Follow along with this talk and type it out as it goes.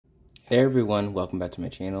Hey everyone, welcome back to my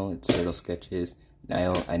channel. It's Doodles Sketches.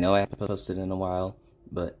 I know I haven't posted in a while,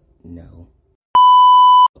 but no.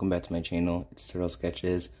 Welcome back to my channel. It's Doodles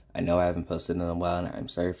Sketches. I know I haven't posted in a while and I'm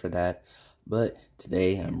sorry for that. But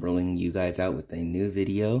today I'm rolling you guys out with a new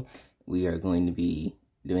video. We are going to be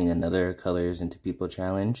doing another Colors into People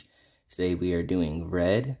challenge. Today we are doing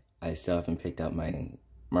red. I still haven't picked out my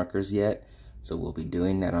markers yet, so we'll be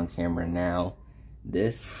doing that on camera now.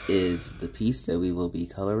 This is the piece that we will be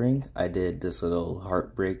coloring. I did this little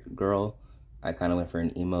heartbreak girl. I kind of went for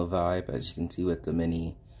an emo vibe, as you can see with the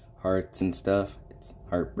mini hearts and stuff. It's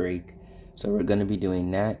heartbreak. So we're going to be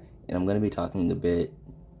doing that, and I'm going to be talking a bit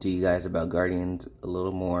to you guys about Guardians a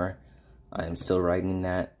little more. I'm still writing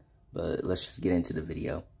that, but let's just get into the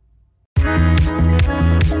video.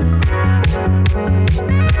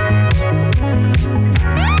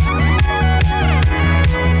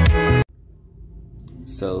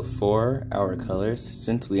 So for our colors,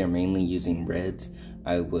 since we are mainly using reds,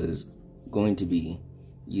 I was going to be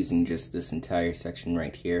using just this entire section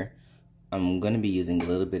right here. I'm going to be using a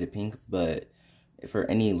little bit of pink, but for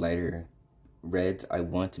any lighter reds, I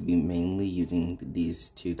want to be mainly using these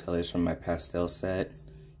two colors from my pastel set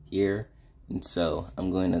here. And so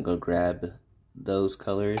I'm going to go grab those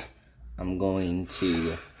colors. I'm going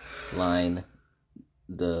to line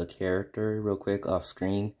the character real quick off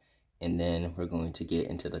screen, and then we're going to get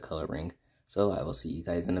into the coloring. So I will see you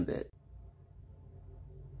guys in a bit.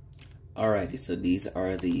 Alrighty, so these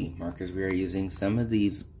are the markers we are using. Some of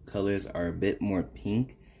these colors are a bit more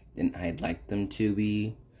pink than I'd like them to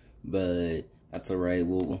be, but that's alright.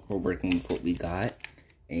 We're working with what we got.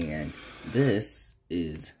 And this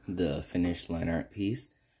is the finished line art piece.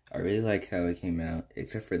 I really like how it came out,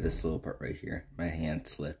 except for this little part right here. My hand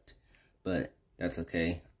slipped, but that's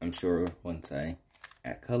okay. I'm sure once I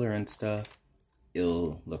add color and stuff,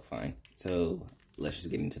 it'll look fine. So let's just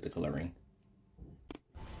get into the coloring.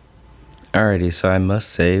 Alrighty, so I must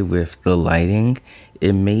say with the lighting,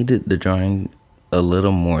 it made the drawing a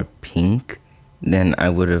little more pink than I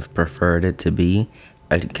would have preferred it to be.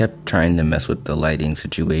 I kept trying to mess with the lighting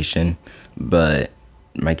situation, but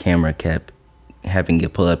my camera kept having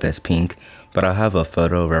it pull up as pink. But I'll have a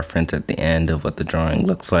photo reference at the end of what the drawing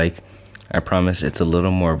looks like. I promise it's a little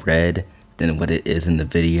more red than what it is in the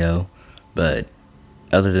video, but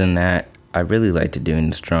other than that, I really liked doing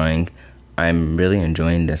this drawing. I'm really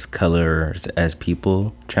enjoying this Colors as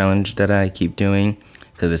People challenge that I keep doing,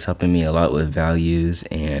 because it's helping me a lot with values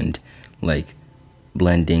and like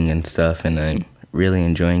blending and stuff, and I'm really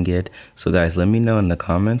enjoying it. So guys, let me know in the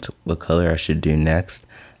comments what color I should do next.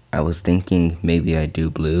 I was thinking maybe I do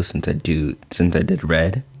blue since I did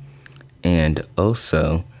red. And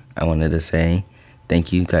also I wanted to say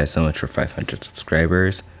thank you guys so much for 500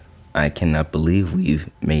 subscribers. I cannot believe we've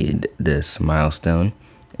made this milestone.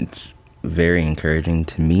 It's very encouraging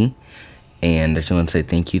to me. And I just want to say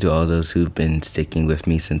thank you to all those who've been sticking with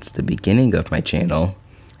me since the beginning of my channel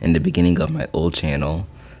and the beginning of my old channel.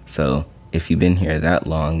 So if you've been here that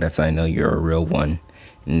long, that's how I know you're a real one.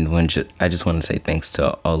 And I just want to say thanks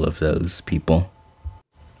to all of those people.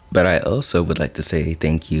 But I also would like to say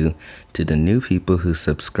thank you to the new people who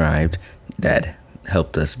subscribed that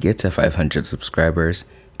helped us get to 500 subscribers.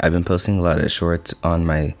 I've been posting a lot of shorts on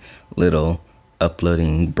my little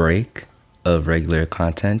uploading break of regular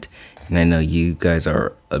content, and I know you guys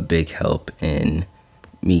are a big help in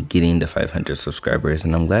me getting to 500 subscribers,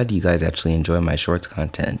 and I'm glad you guys actually enjoy my shorts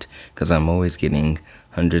content, because I'm always getting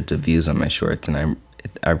hundreds of views on my shorts, and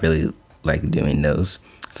I really like doing those,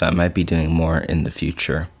 so I might be doing more in the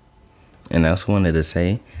future. And I also wanted to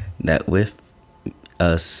say that with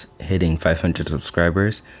us hitting 500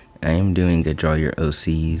 subscribers, I am doing a Draw Your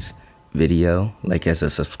OCs video, like as a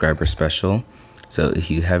subscriber special. So if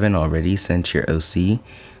you haven't already sent your OC,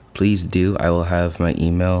 please do. I will have my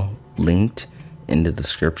email linked in the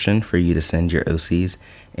description for you to send your OCs,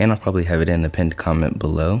 and I'll probably have it in the pinned comment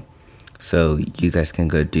below. So you guys can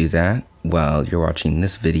go do that while you're watching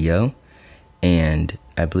this video. And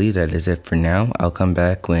I believe that is it for now. I'll come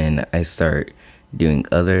back when I start doing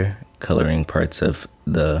other coloring parts of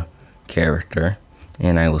the character,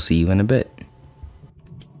 and I will see you in a bit.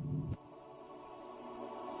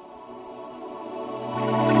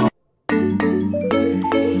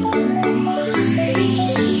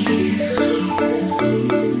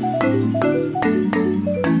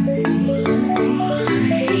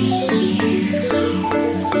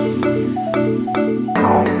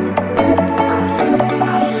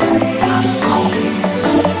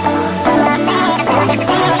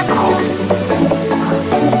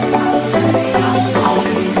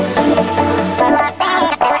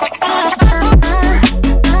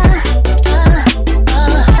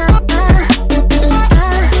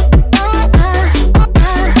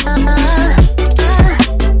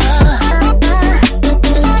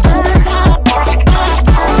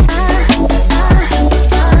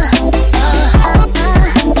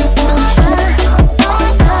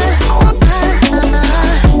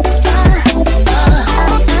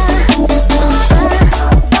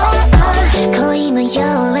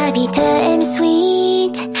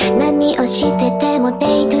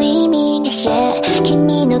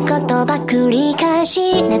 ば繰り返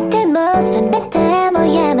し寝ても覚めても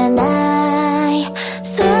やまない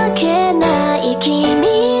そっけない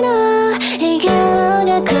君の笑顔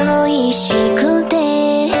が恋しく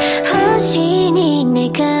て星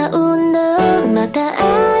に願うのまた会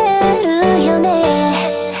えるよね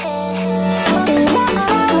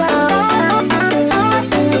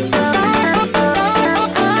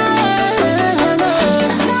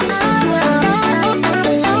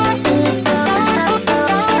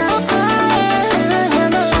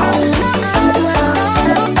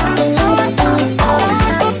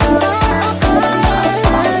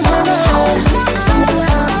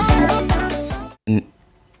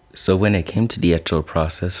So when it came to the actual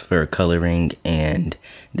process for coloring and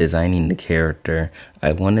designing the character,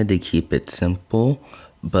 I wanted to keep it simple,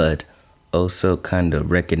 but also kind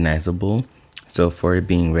of recognizable. So for it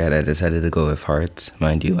being red, I decided to go with hearts.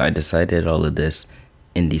 Mind you, I decided all of this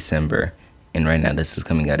in December, and right now this is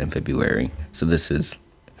coming out in February. So this is,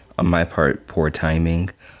 on my part, poor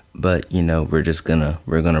timing, but you know, we're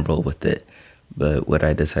gonna roll with it. But what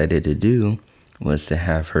I decided to do was to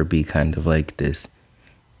have her be kind of like this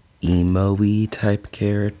emo-y type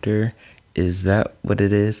character. Is that what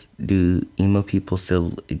it is? Do emo people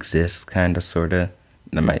still exist, kind of, sort of?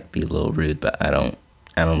 That might be a little rude, but I don't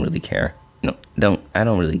really care. I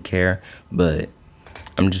don't really care, but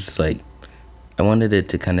I'm just like, I wanted it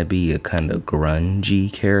to kind of be a kind of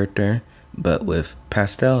grungy character, but with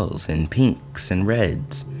pastels and pinks and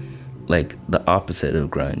reds, like the opposite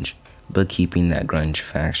of grunge, but keeping that grunge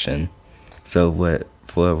fashion. So what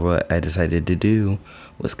I decided to do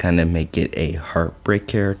was kind of make it a heartbreak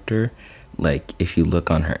character. Like if you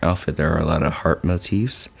look on her outfit, there are a lot of heart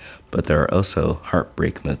motifs, but there are also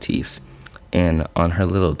heartbreak motifs. And on her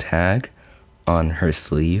little tag on her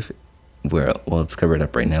sleeve, well, it's covered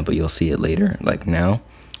up right now, but you'll see it later. Like now,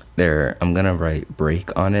 I'm gonna write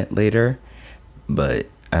break on it later, but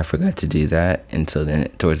I forgot to do that. And so then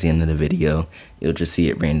towards the end of the video, you'll just see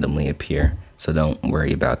it randomly appear. So don't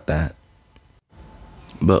worry about that.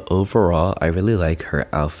 But overall, I really like her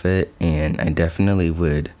outfit, and I definitely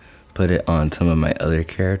would put it on some of my other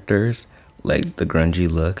characters, like the grungy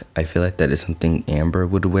look. I feel like that is something Amber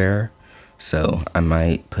would wear, so I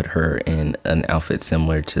might put her in an outfit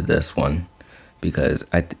similar to this one, because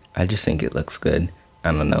I just think it looks good.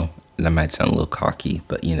 I don't know, that might sound a little cocky,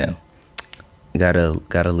 but you know,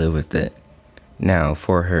 gotta live with it. Now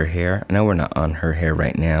for her hair, I know we're not on her hair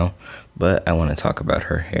right now, but I want to talk about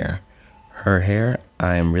her hair. Her hair,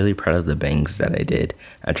 I am really proud of the bangs that I did.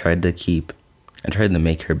 I tried to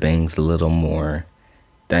make her bangs a little more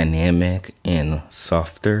dynamic and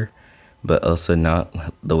softer, but also not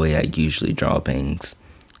the way I usually draw bangs.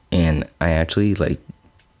 And I actually, like,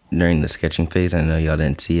 during the sketching phase, I know y'all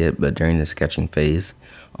didn't see it, but during the sketching phase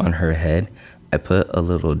on her head, I put a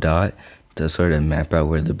little dot to sort of map out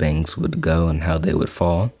where the bangs would go and how they would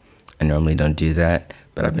fall. I normally don't do that,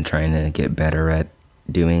 but I've been trying to get better at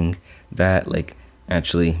doing that, like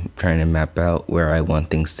actually trying to map out where I want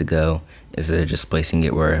things to go instead of just placing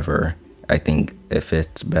it wherever I think it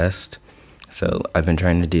fits best. So I've been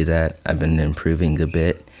trying to do that. I've been improving a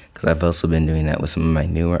bit because I've also been doing that with some of my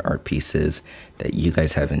newer art pieces that you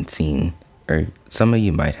guys haven't seen, or some of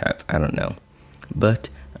you might have, I don't know. But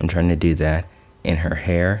I'm trying to do that. In her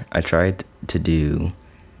hair, I tried to do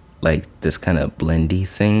like this kind of blendy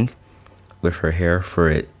thing with her hair for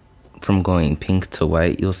it from going pink to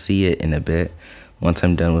white. You'll see it in a bit once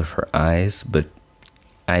I'm done with her eyes, but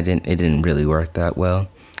it didn't really work that well.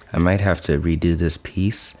 I might have to redo this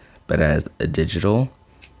piece, but as a digital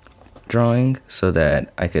drawing so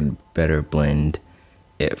that I could better blend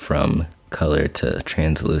it from color to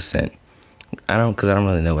translucent. Because I don't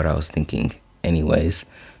really know what I was thinking anyways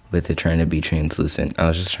with it trying to be translucent. I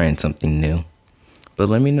was just trying something new. But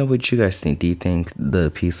let me know what you guys think. Do you think the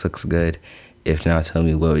piece looks good? If not, tell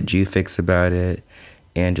me what would you fix about it,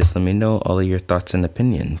 and just let me know all of your thoughts and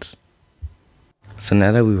opinions. So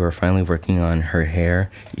now that we were finally working on her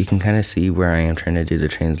hair, you can kind of see where I am trying to do the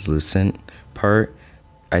translucent part.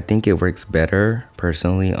 I think it works better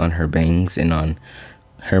personally on her bangs and on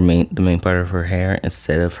the main part of her hair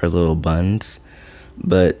instead of her little buns,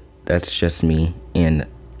 but that's just me. And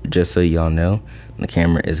just so y'all know, the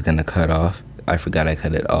camera is gonna cut off. I forgot I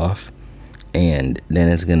cut it off, and then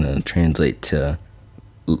it's gonna translate to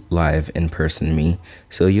live in-person me,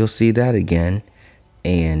 so you'll see that again.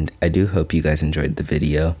 And I do hope you guys enjoyed the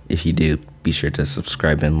video. If you do, be sure to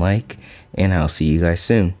subscribe and like, and I'll see you guys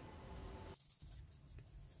soon.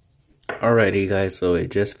 Alrighty guys, so I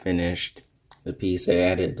just finished the piece. I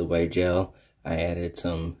added the white gel, I added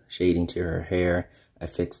some shading to her hair, I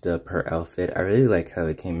fixed up her outfit. I really like how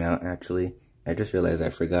it came out actually. I just realized I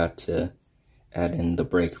forgot to add in the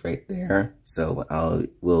break right there. So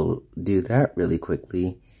we'll do that really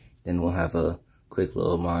quickly. Then we'll have a quick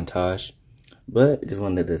little montage. But just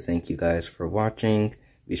wanted to thank you guys for watching.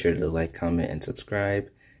 Be sure to like, comment, and subscribe.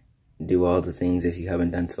 Do all the things if you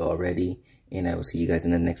haven't done so already. And I will see you guys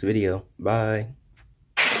in the next video. Bye.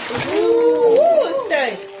 Ooh, it's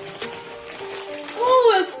nice.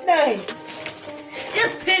 Ooh, it's nice.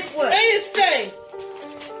 Just pick one. Hey, it's nice.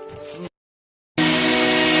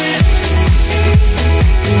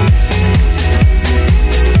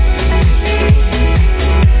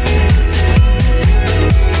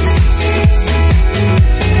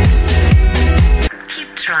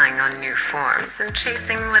 Keep trying on new forms and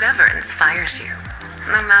chasing whatever inspires you,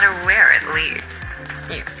 no matter where it leads,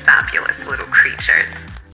 you fabulous little creatures.